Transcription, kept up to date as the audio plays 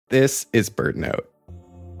This is BirdNote.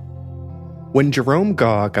 When Jerome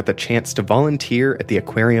got the chance to volunteer at the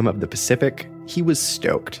Aquarium of the Pacific, he was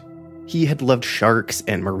stoked. He had loved sharks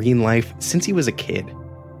and marine life since he was a kid.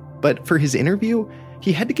 But for his interview,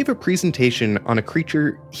 he had to give a presentation on a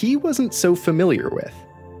creature he wasn't so familiar with.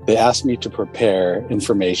 They asked me to prepare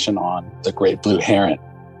information on the great blue heron,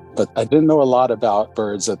 but I didn't know a lot about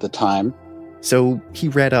birds at the time. So he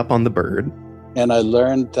read up on the bird. And I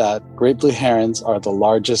learned that great blue herons are the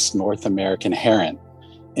largest North American heron.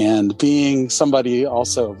 And being somebody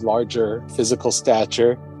also of larger physical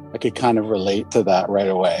stature, I could kind of relate to that right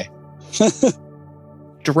away.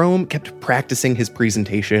 Jerome kept practicing his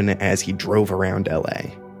presentation as he drove around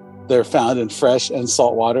LA. They're found in fresh and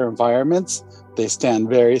saltwater environments. They stand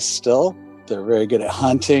very still. They're very good at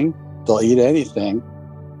hunting. They'll eat anything.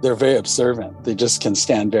 They're very observant. They just can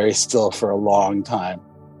stand very still for a long time.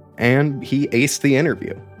 And he aced the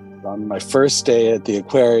interview. On my first day at the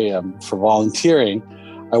aquarium for volunteering,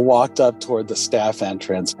 I walked up toward the staff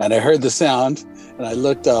entrance and I heard the sound and I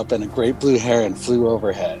looked up and a great blue heron flew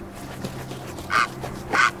overhead.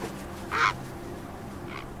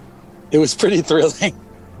 It was pretty thrilling.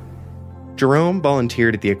 Jerome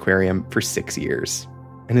volunteered at the aquarium for 6 years,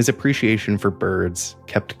 and his appreciation for birds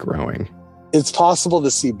kept growing. It's possible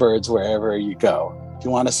to see birds wherever you go. If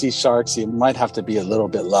you want to see sharks, you might have to be a little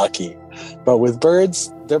bit lucky. But with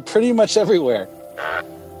birds, they're pretty much everywhere.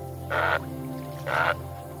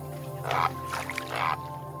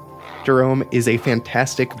 Jerome is a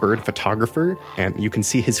fantastic bird photographer, and you can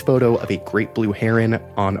see his photo of a great blue heron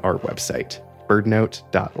on our website,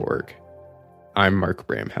 birdnote.org. I'm Mark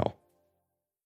Bramhill.